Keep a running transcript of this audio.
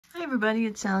everybody,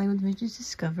 it's Sally with Vintage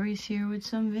Discoveries here with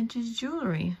some vintage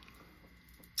jewelry.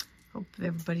 Hope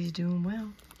everybody's doing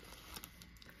well.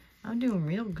 I'm doing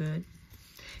real good.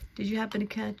 Did you happen to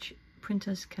catch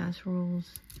Princess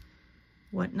Casserole's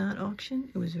Whatnot auction?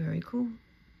 It was very cool.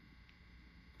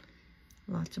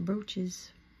 Lots of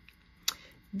brooches.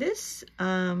 This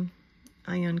I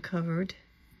uncovered.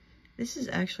 This is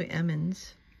actually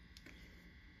Emmons.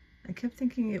 I kept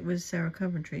thinking it was Sarah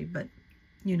Coventry, but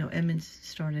you know, Emmons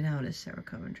started out as Sarah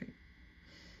Coventry.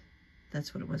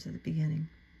 That's what it was at the beginning.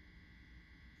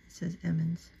 It says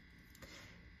Emmons.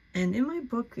 And in my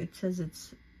book, it says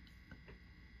it's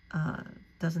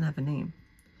doesn't have a name,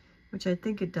 which I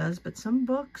think it does, but some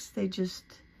books, they just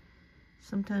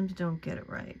sometimes don't get it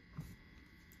right.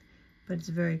 But it's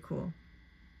very cool.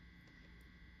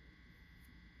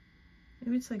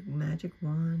 Maybe it's like Magic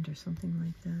Wand or something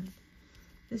like that.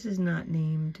 This is not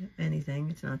named anything.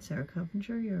 It's not Sarah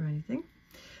Coventry or anything.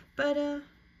 But I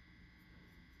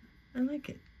like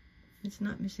it. It's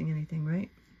not missing anything,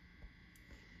 right?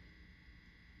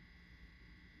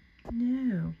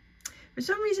 No. For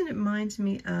some reason it reminds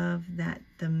me of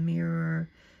the mirror,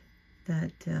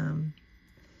 that, you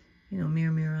know,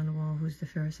 mirror, mirror on the wall, who's the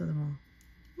fairest of them all.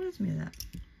 Reminds me of that.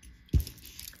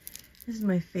 This is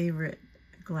my favorite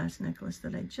glass necklace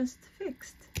that I just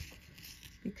fixed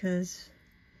because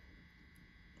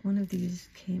one of these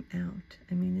came out.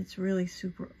 I mean, it's really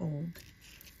super old.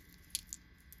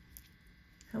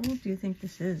 How old do you think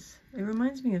this is? It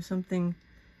reminds me of something,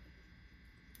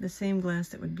 the same glass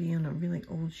that would be on a really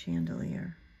old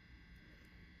chandelier.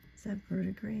 Is that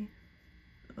verdigris?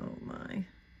 Oh my.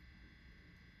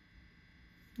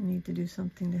 I need to do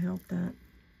something to help that.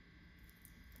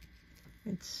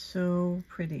 It's so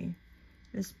pretty.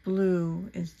 This blue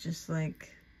is just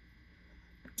like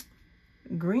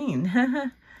green.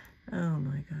 Oh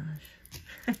my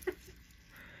gosh.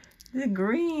 The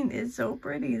green is so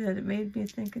pretty that it made me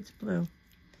think it's blue.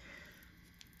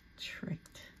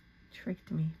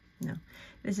 Tricked me. No,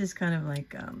 this is kind of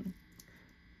like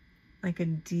a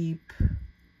deep,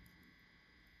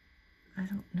 I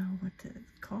don't know what to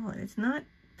call it. It's not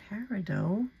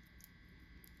peridot.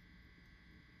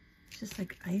 It's just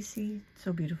like icy.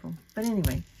 So beautiful. But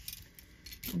anyway,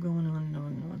 I'm going on and on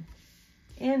and on.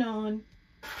 And on.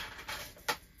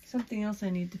 Something else I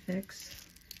need to fix.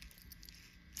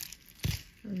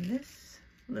 This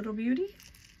little beauty.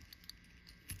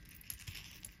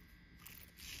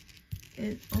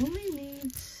 It only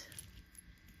needs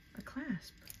a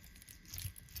clasp.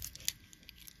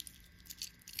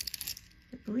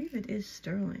 I believe it is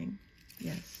sterling.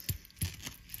 Yes.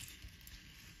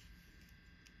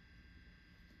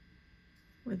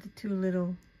 With the two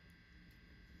little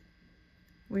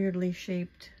weirdly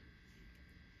shaped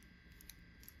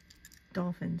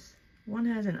dolphins. One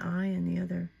has an eye and the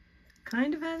other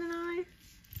kind of has an eye.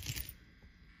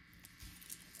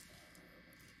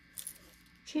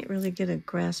 Can't really get a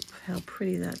grasp of how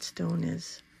pretty that stone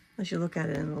is unless you look at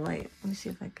it in the light. Let me see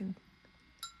if I can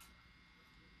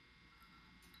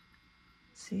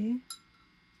see.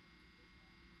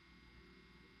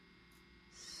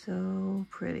 So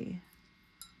pretty.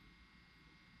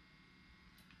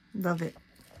 Love it.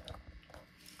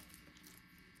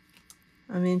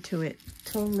 I'm into it.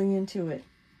 Totally into it.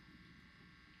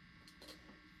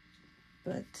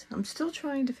 But I'm still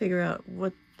trying to figure out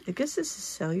what, I guess this is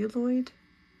celluloid.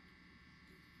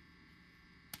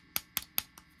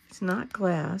 It's not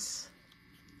glass.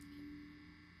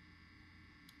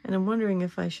 And I'm wondering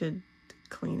if I should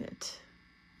clean it.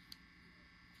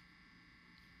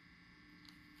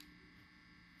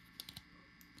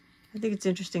 I think it's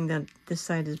interesting that this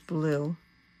side is blue.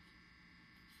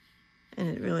 And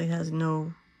it really has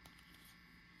no,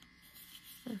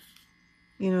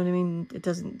 you know what I mean? It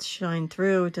doesn't shine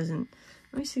through. It doesn't,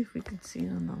 let me see if we can see it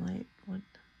on the light. What?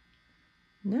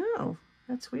 No,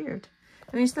 that's weird.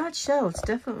 I mean, it's not shell. It's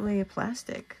definitely a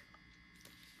plastic.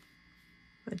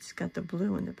 But it's got the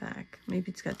blue in the back.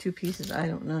 Maybe it's got two pieces. I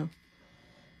don't know.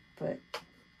 But I'm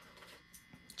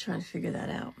trying to figure that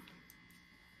out.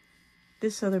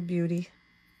 This other beauty.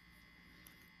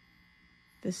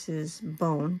 This is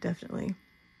bone, definitely.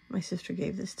 My sister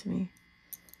gave this to me.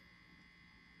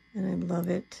 And I love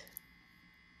it.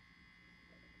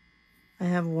 I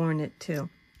have worn it too.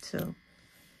 So,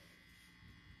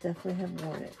 definitely have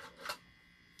worn it.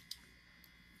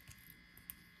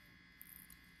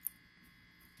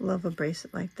 Love a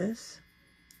bracelet like this.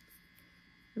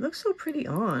 It looks so pretty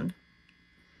on.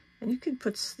 And you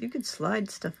could slide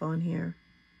stuff on here.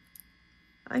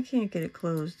 I can't get it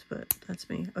closed, but that's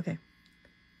me. Okay.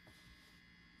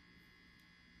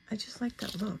 I just like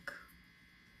that look.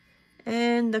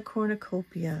 And the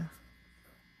cornucopia.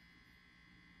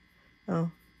 Oh,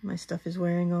 my stuff is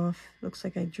wearing off. Looks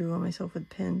like I drew on myself with a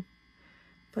pen.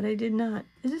 But I did not.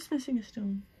 Is this missing a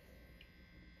stone?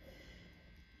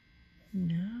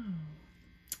 No.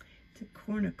 It's a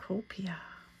cornucopia.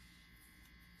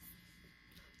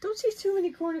 Don't see too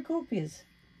many cornucopias.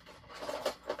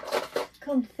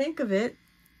 Come to think of it,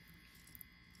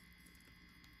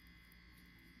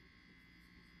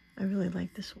 I really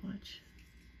like this watch.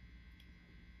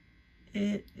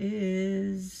 It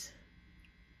is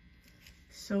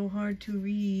so hard to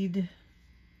read.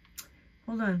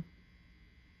 Hold on.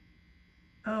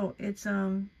 Oh, it's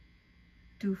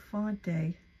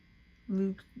Dufonte,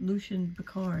 Lucien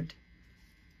Bacard.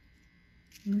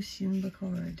 Lucien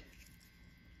Bacard.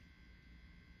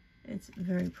 It's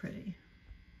very pretty.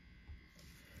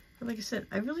 But like I said,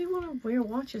 I really want to wear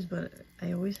watches, but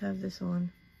I always have this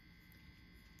on.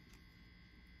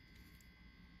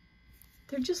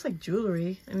 They're just like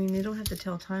jewelry. I mean, they don't have to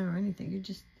tell time or anything. You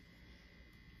just...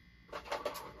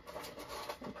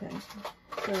 Okay.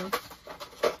 So,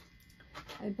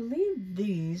 I believe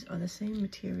these are the same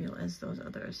material as those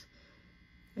others.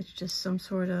 It's just some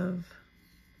sort of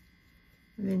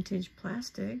vintage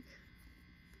plastic.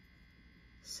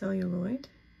 Celluloid.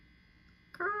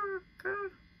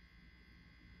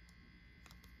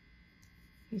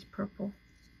 He's purple.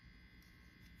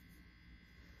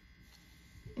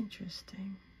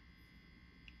 Interesting.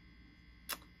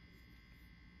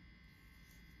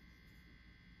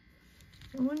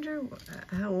 I wonder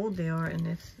how old they are and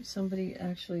if somebody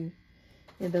actually,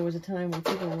 yeah, there was a time when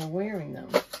people were wearing them.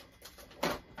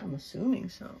 I'm assuming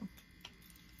so.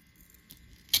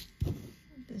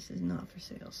 This is not for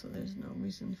sale, so there's no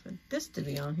reason for this to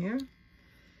be on here.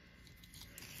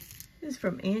 This is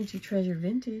from Angie Treasure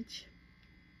Vintage.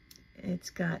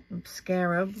 It's got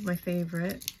Scarab, my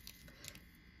favorite.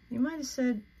 You might have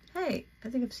said, hey, I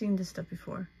think I've seen this stuff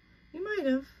before. You might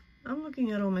have. I'm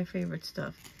looking at all my favorite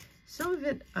stuff. Some of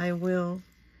it I will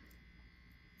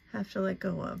have to let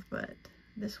go of, but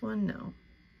this one, no.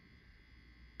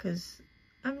 Because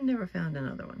I've never found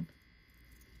another one.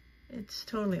 It's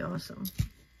totally awesome.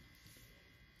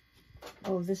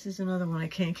 Oh, this is another one I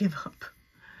can't give up.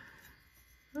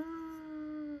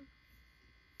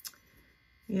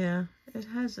 Yeah, it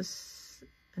has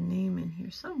a name in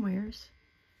here somewheres.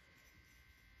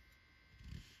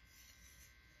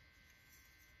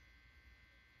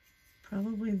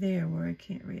 Probably there where I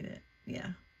can't read it.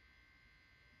 Yeah.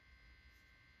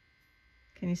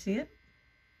 Can you see it?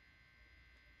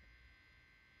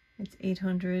 It's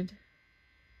 800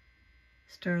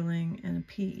 sterling and a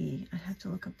PE. I'd have to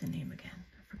look up the name again.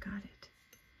 I forgot it.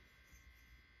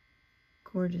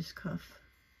 Gorgeous cuff.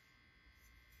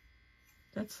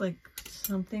 That's like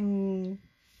something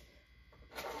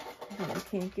that I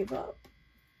can't give up.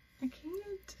 I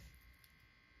can't.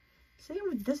 Same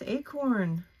with this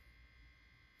acorn.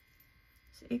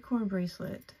 This acorn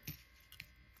bracelet.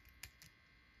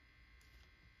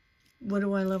 What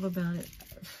do I love about it?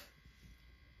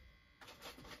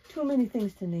 Too many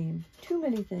things to name. Too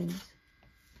many things.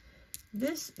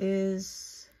 This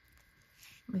is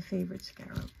my favorite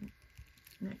scarab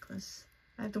necklace.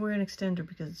 I have to wear an extender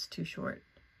because it's too short.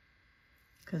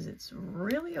 Because it's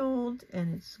really old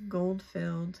and it's gold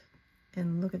filled.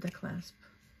 And look at the clasp.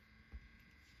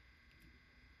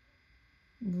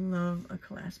 Love a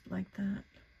clasp like that.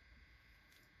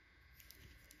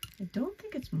 I don't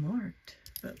think it's marked,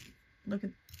 but look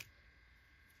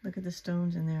at the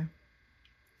stones in there.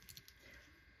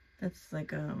 That's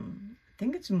like I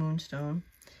think it's moonstone.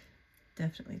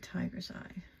 Definitely tiger's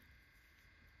eye.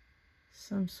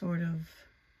 Some sort of,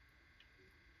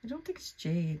 I don't think it's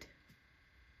jade.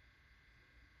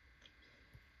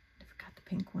 I forgot the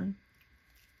pink one.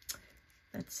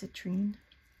 That's citrine.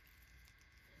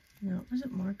 No, it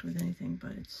wasn't marked with anything,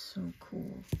 but it's so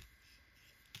cool.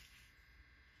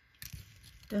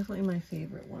 Definitely my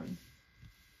favorite one.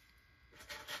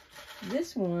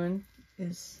 This one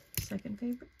is second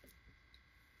favorite.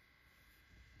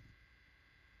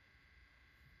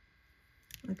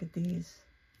 Look at these.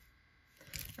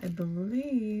 I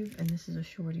believe, and this is a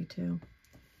shorty too,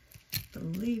 I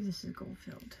believe this is gold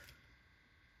filled.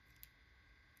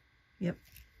 Yep.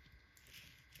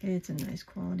 It's a nice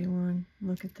quality one.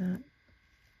 Look at that.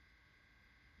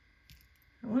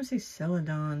 I want to say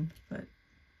Celadon, but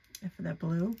for that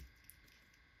blue.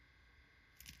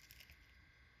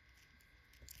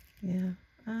 Yeah,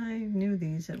 I knew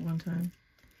these at one time.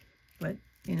 But,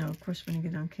 you know, of course, when you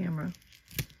get on camera,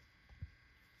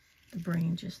 the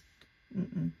brain just,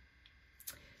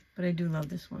 But I do love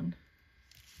this one.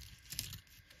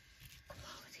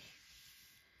 Quality.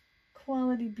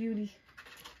 Quality beauty.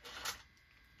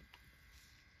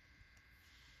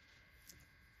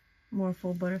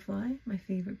 Morphle Butterfly, my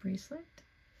favorite bracelet.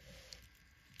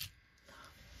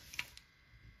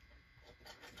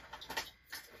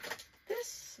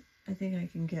 This, I think I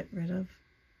can get rid of.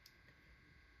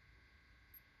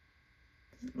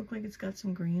 Does it look like it's got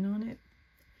some green on it?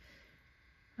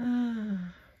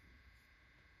 Gonna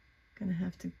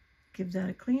have to give that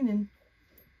a cleaning.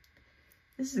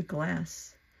 This is a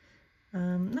glass.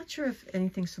 Not sure if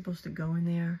anything's supposed to go in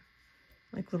there,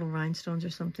 like little rhinestones or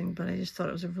something, but I just thought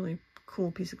it was a really cool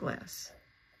piece of glass.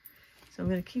 So I'm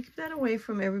going to keep that away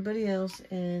from everybody else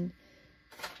and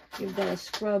give that a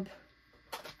scrub.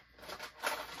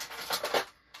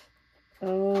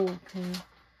 Okay.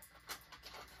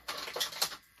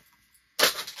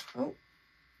 Oh,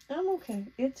 I'm okay.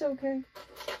 It's okay.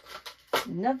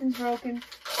 Nothing's broken.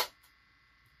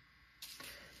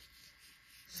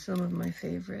 Some of my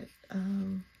favorite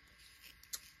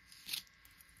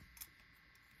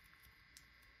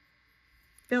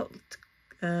belt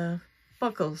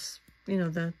buckles, you know,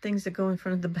 the things that go in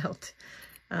front of the belt.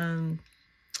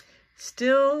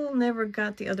 Still never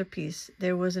got the other piece.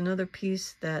 There was another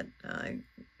piece that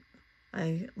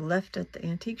I left at the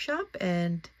antique shop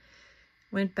and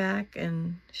went back,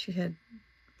 and she had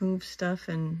moved stuff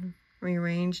and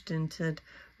rearranged and said,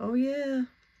 oh yeah.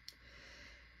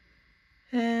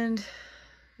 And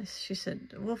she said,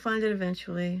 we'll find it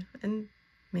eventually, and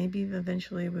maybe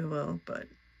eventually we will, but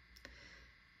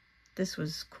this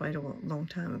was quite a long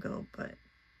time ago, but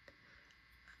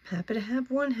I'm happy to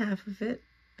have one half of it.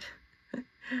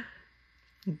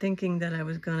 I'm thinking that I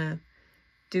was gonna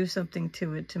do something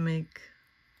to it to make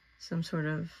some sort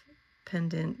of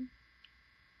pendant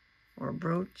or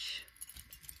brooch,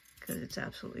 because it's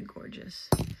absolutely gorgeous.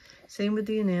 Same with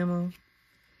the enamel.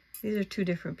 These are two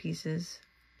different pieces,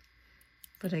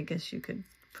 but I guess you could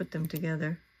put them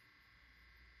together.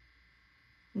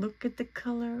 Look at the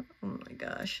color. Oh my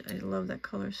gosh, I love that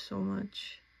color so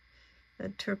much.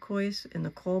 That turquoise and the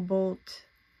cobalt,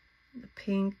 the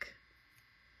pink.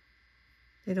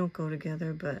 They don't go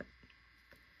together, but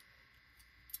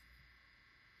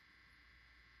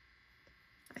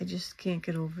I just can't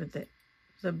get over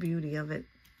the beauty of it.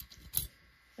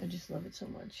 I just love it so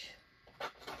much.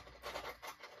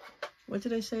 What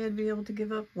did I say I'd be able to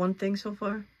give up? One thing so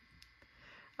far?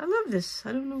 I love this.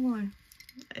 I don't know why.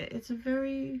 It's a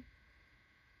very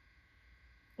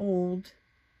old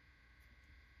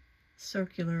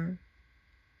circular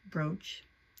brooch.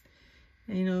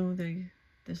 And you know,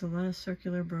 there's a lot of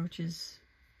circular brooches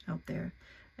out there.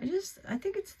 I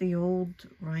think it's the old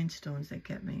rhinestones that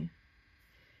get me.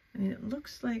 I mean, it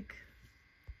looks like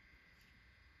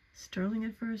sterling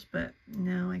at first, but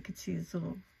now I could see it's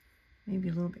maybe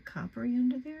a little bit coppery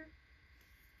under there.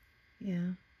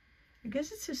 Yeah. I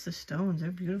guess it's just the stones.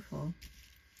 They're beautiful.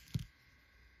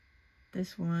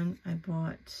 This one I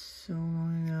bought so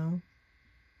long ago.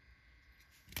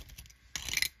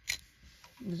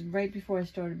 It was right before I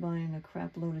started buying a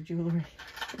crap load of jewelry.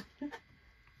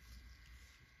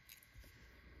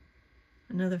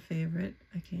 Another favorite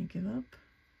I can't give up.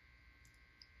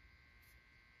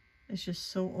 It's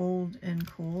just so old and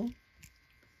cool.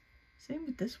 Same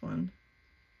with this one.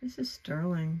 This is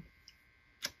sterling.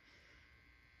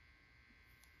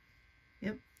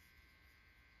 Yep.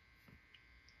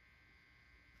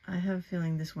 I have a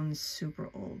feeling this one is super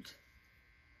old.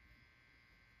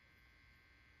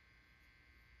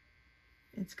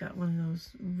 It's got one of those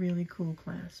really cool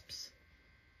clasps.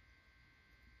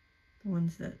 The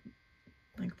ones that,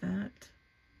 like that.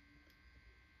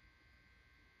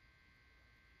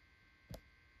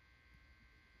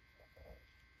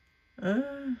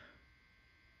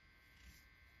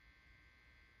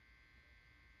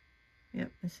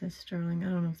 Yep, it says sterling. I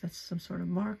don't know if that's some sort of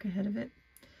mark ahead of it.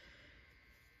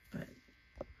 But,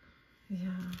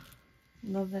 yeah,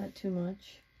 love that too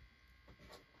much.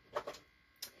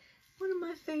 One of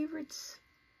my favorites.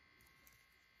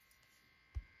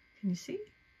 Can you see?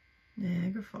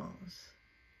 Niagara Falls.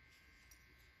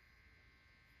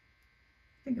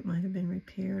 I think it might have been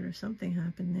repaired or something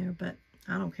happened there, but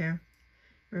I don't care.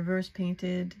 Reverse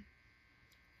painted.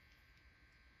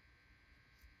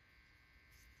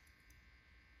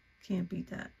 Can't beat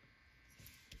that.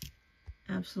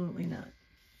 Absolutely not.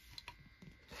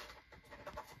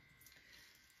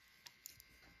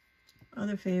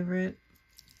 Other favorite.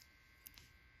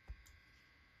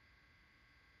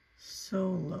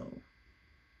 Solo.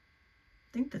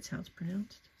 I think that's how it's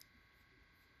pronounced.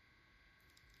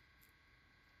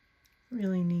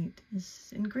 Really neat.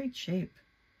 It's in great shape.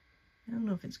 I don't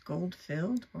know if it's gold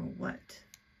filled or what.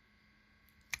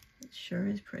 It sure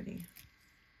is pretty.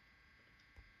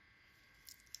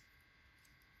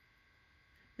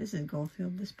 This is gold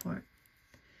filled, this part.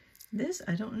 This,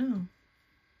 I don't know.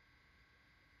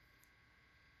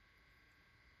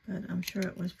 But I'm sure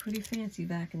it was pretty fancy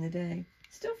back in the day.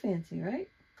 Still fancy, right?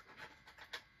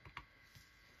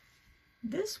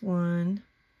 This one,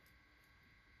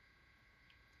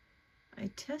 I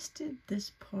tested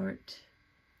this part.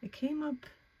 It came up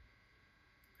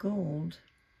gold,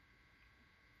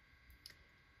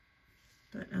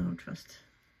 but I don't trust,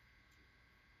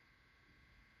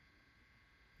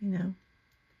 you know.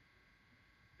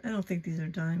 I don't think these are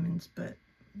diamonds, but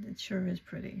it sure is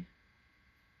pretty.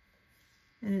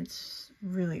 And it's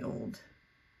really old.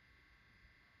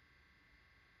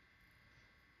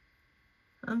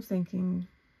 I'm thinking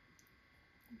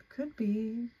it could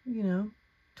be, you know,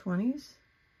 20s,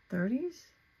 30s.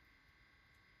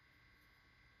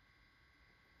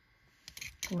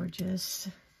 Gorgeous.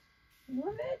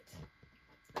 Love it.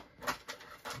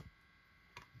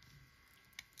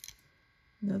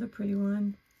 Another pretty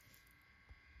one.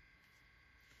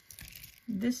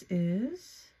 This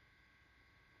is,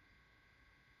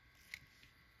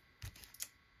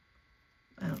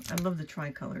 I love the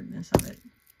tricoloredness of it.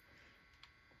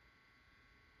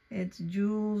 It's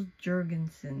Jules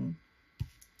Jurgensen.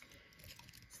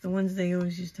 It's the ones they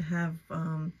always used to have,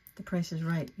 The Price is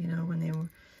Right, you know, when they were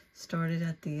started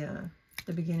at the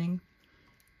beginning.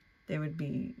 They would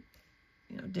be,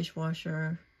 you know,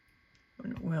 dishwasher,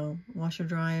 well, washer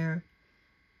dryer,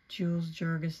 Jules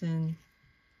Jurgensen,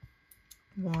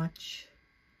 watch.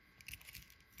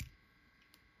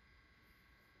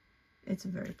 It's a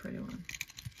very pretty one.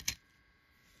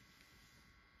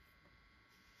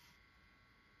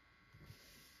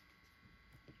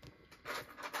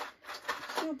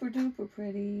 Super duper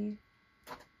pretty.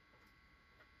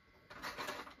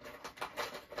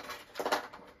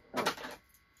 Oh.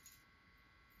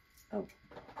 Oh.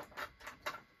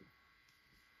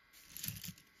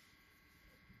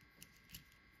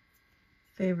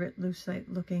 Favorite lucite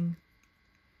looking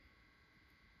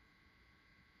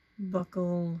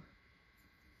buckle,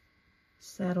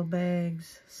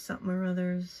 saddlebags, something or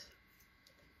others.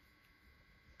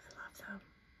 I love them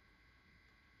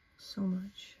so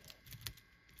much.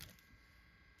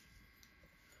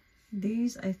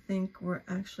 These, I think, were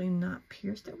actually not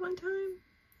pierced at one time.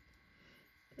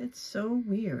 It's so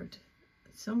weird.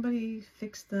 Somebody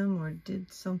fixed them or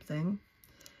did something.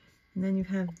 And then you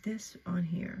have this on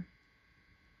here.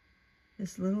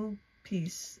 This little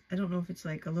piece. I don't know if it's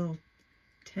like a little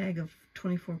tag of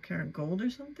 24 karat gold or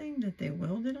something that they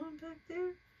welded on back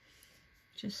there.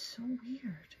 Just so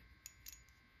weird.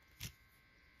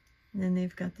 And then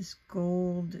they've got this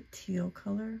gold teal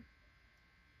color.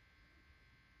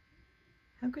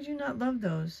 How could you not love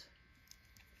those?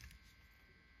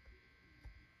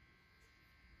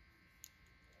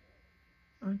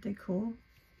 Aren't they cool?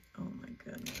 Oh my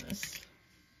goodness.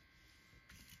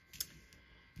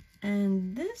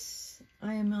 And this,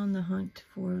 I am on the hunt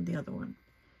for the other one.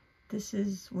 This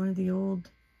is one of the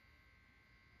old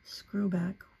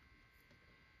screwback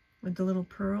with the little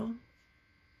pearl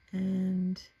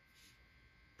and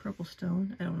purple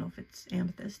stone. I don't know if it's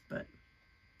amethyst, but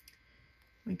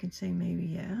we could say maybe,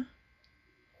 yeah.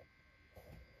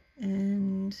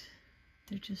 And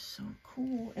they're just so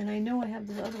cool. And I know I have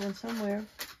this other one somewhere.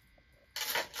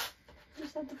 I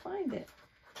just have to find it.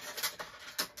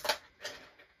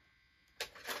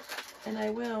 And I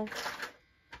will.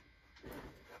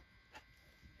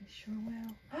 I sure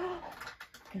will.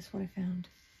 Guess what I found?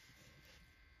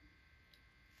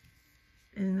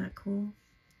 Isn't that cool?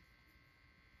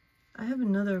 I have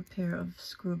another pair of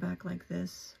screwback like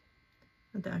this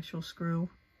with the actual screw.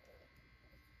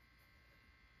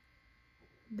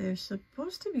 They're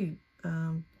supposed to be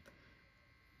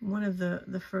one of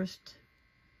the first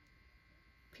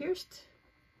pierced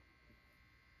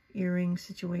earring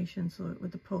situations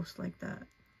with the post like that.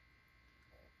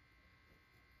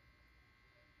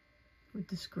 With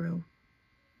the screw.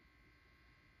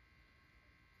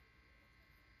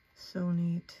 So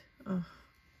neat. Oh.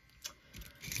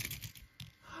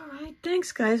 Alright,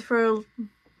 thanks guys for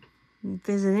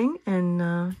visiting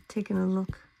and taking a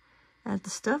look at the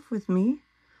stuff with me.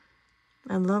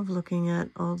 I love looking at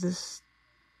all this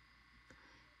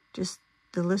just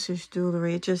delicious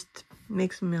jewelry. It just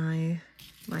makes my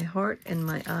heart and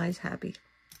my eyes happy.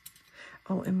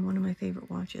 Oh, and one of my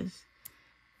favorite watches.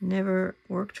 Never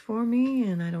worked for me,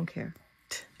 and I don't care.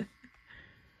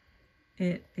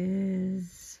 It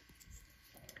is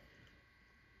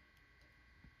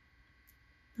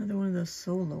another one of those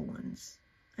solo ones.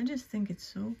 I just think it's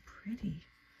so pretty.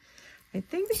 I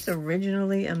think it's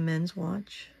originally a men's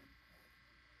watch.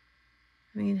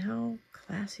 I mean, how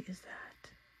classy is that?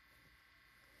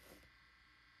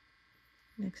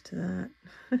 next to that.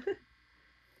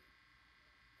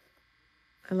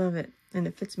 I love it, and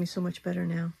it fits me so much better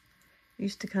now. I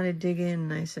used to kind of dig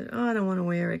in, and I said, oh, I don't want to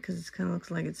wear it because it kind of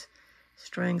looks like it's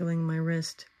strangling my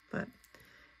wrist, but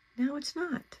now it's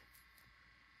not.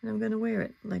 And I'm going to wear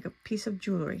it like a piece of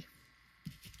jewelry.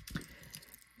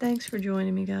 Thanks for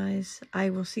joining me, guys. I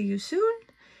will see you soon.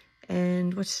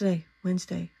 And what's today?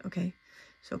 Wednesday. Okay.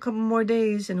 So a couple more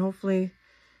days, and hopefully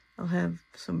I'll have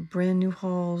some brand new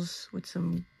hauls with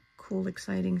some cool,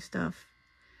 exciting stuff.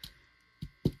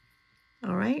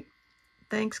 All right.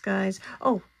 Thanks, guys.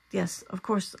 Oh, yes, of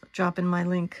course, drop in my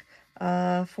link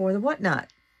for the Whatnot.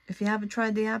 If you haven't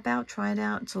tried the app out, try it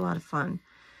out. It's a lot of fun.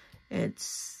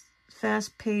 It's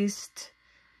fast-paced.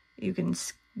 You can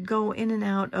go in and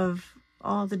out of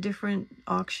all the different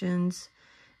auctions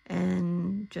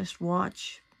and just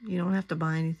watch. You don't have to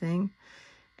buy anything.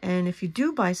 And if you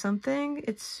do buy something,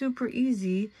 it's super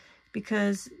easy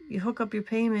because you hook up your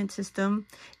payment system.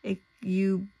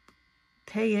 You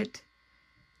pay it.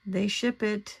 They ship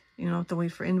it. You don't have to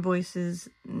wait for invoices.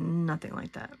 Nothing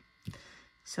like that.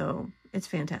 So it's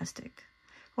fantastic.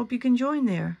 Hope you can join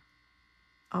there.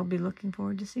 I'll be looking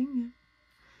forward to seeing you.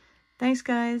 Thanks,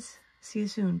 guys. See you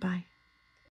soon. Bye.